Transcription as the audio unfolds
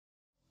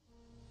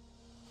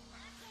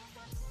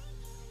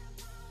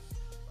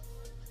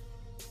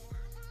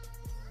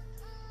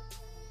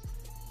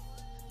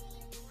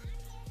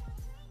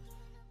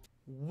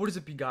What is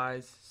up, you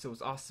guys? So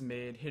it's Awesome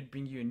Made here to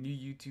bring you a new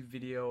YouTube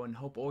video, and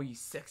hope all you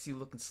sexy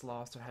looking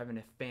sloths are having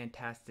a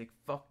fantastic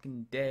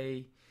fucking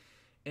day.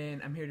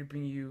 And I'm here to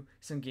bring you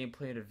some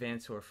gameplay in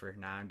Advanced Warfare.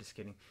 Nah, I'm just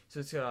kidding.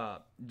 So it's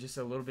just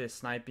a little bit of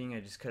sniping.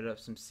 I just cut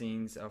up some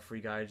scenes for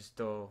you guys, just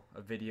throw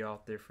a video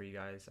out there for you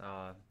guys.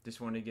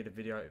 Just wanted to get a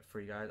video out for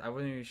you guys. I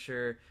wasn't even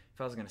sure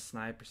if I was gonna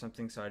snipe or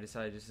something, so I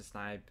decided just to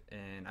snipe.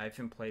 And I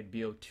haven't played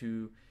BO2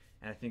 in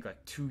I think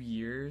like 2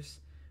 years,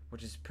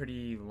 which is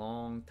pretty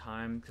long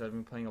time because I've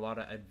been playing a lot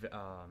of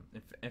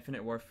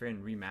Infinite Warfare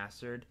and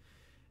Remastered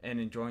and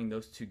enjoying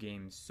those two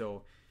games.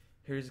 So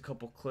here's a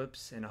couple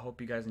clips and I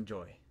hope you guys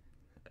enjoy.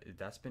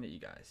 That's been it, you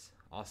guys.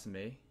 Awesome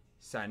A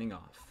signing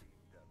off.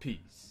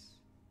 Peace.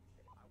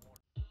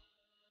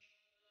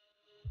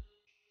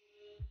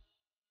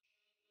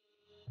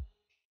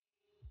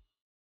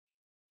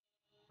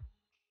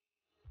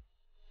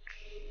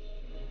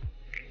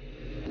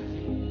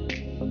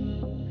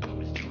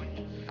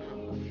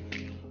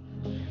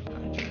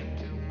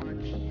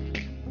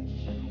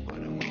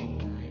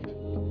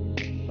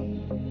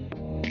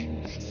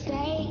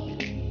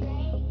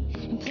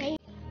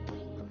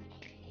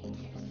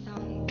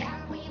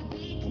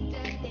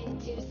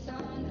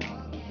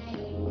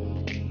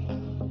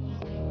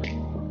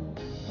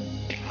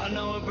 I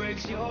know it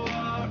breaks your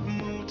heart.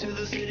 Moved to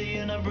the city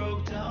and I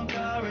broke down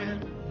crying.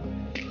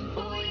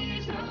 4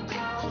 years no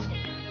calls.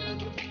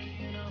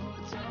 In a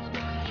hotel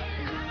bar.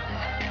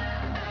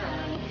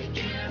 I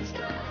can't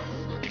stop.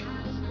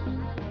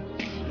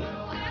 No,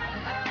 I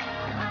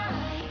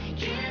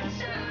can't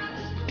stop.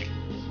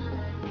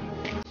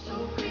 So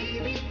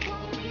baby,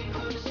 pull me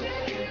closer.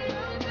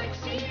 I'm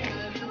backseat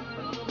of your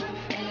Rover,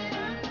 and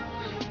I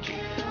know you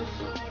can't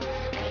afford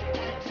like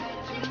that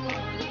tattoo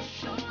on your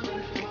shoulder.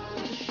 Pull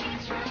the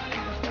sheets right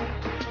off the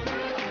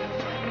corner of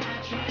my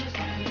mattress,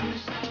 and you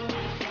stole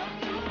from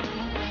the room.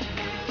 And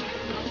you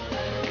know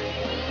that we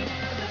ain't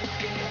never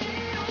getting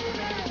older.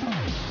 We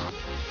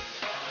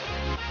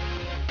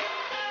ain't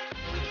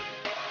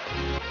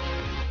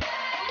never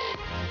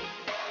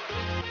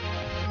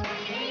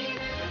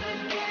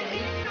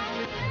getting older.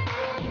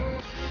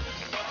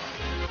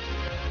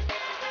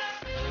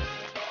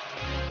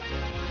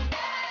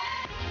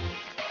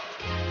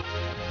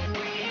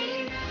 We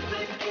ain't never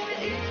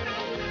getting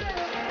older.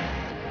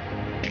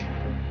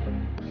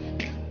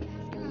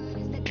 As good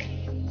as the day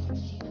I met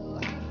you,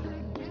 I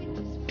forgot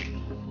just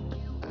without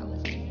you I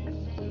was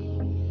insane.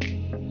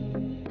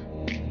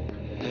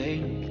 Hey,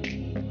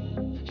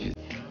 you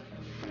tell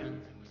your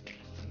friends it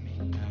was nice to meet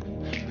them, but I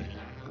hope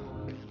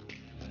you'll never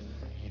see them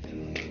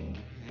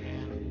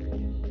again.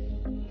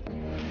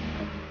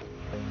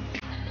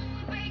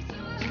 Breaks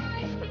your heart.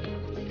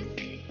 Moved to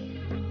the city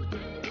and broke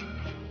down.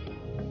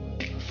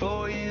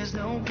 4 years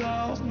no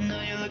calls.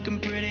 Now you're looking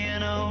pretty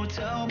in a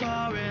hotel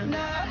bar, and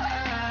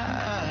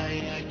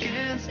I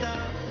can't stop.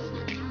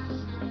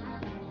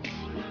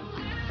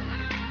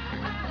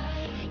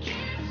 I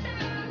can't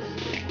stop.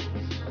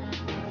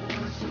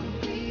 So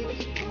baby,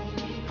 pull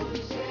me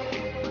closer.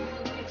 I'm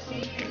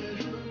backseat of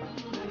your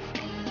Rover,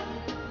 and I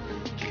know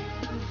you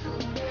can't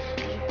afford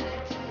like that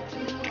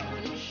tattoo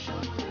on your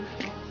shoulder.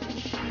 Pull the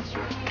sheets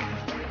right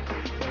off the corner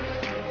of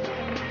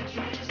my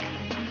mattress, and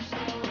you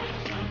stole from the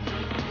room.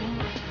 You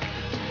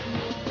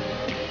know that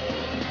we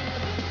ain't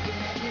never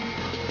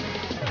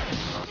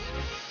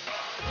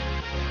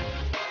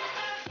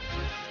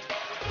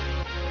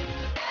getting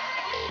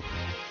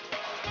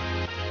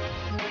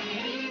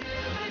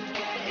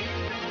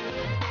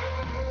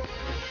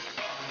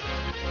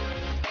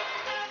older. We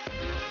ain't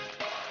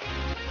never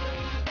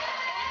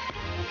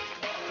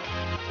getting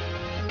older.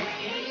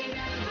 We ain't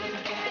never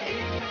getting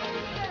older.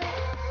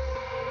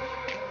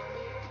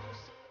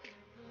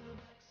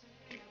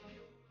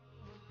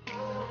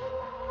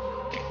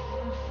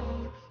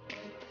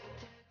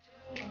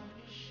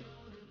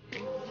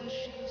 Pull the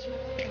sheets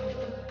right off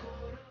the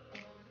corner of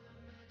the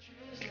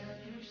mattress that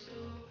you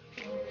stole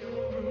from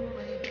your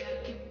roommate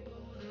back in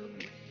Boulder.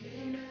 We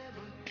ain't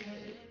never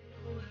getting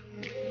older.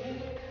 We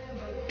ain't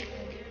never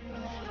getting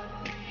older.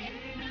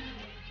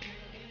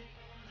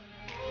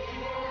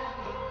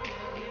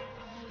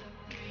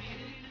 We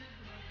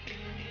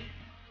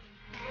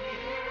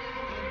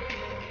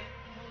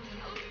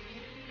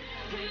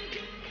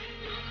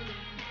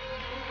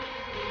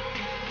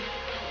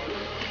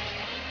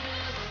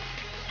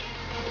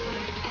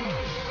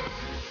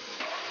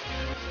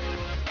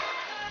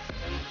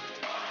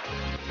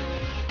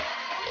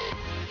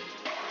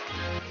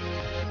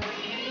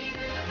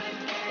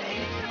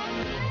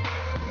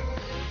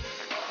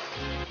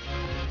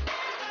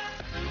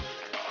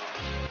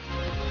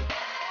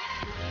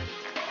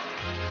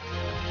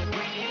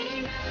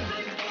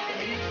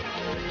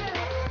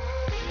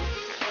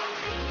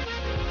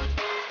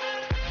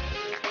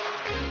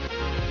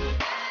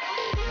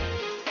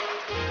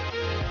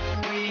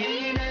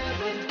ain't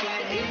never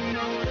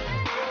getting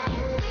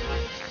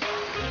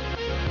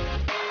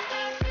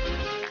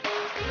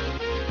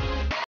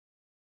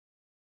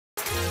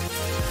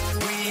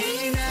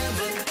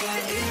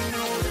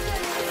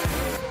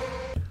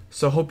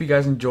So I hope you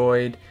guys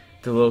enjoyed.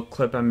 the little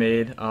clip I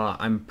made.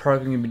 I'm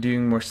probably going to be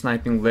doing more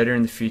sniping later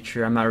in the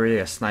future. I'm not really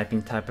a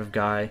sniping type of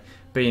guy,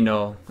 but you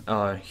know,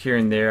 here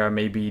and there I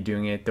may be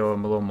doing it, throw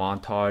them a little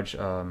montage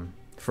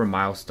for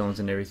milestones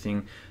and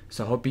everything.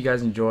 So I hope you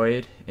guys enjoy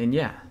it, and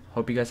yeah,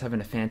 hope you guys having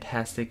a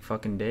fantastic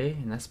fucking day,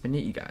 and that's been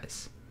it, you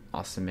guys.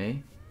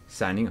 Awesome,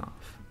 signing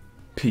off.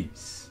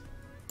 Peace.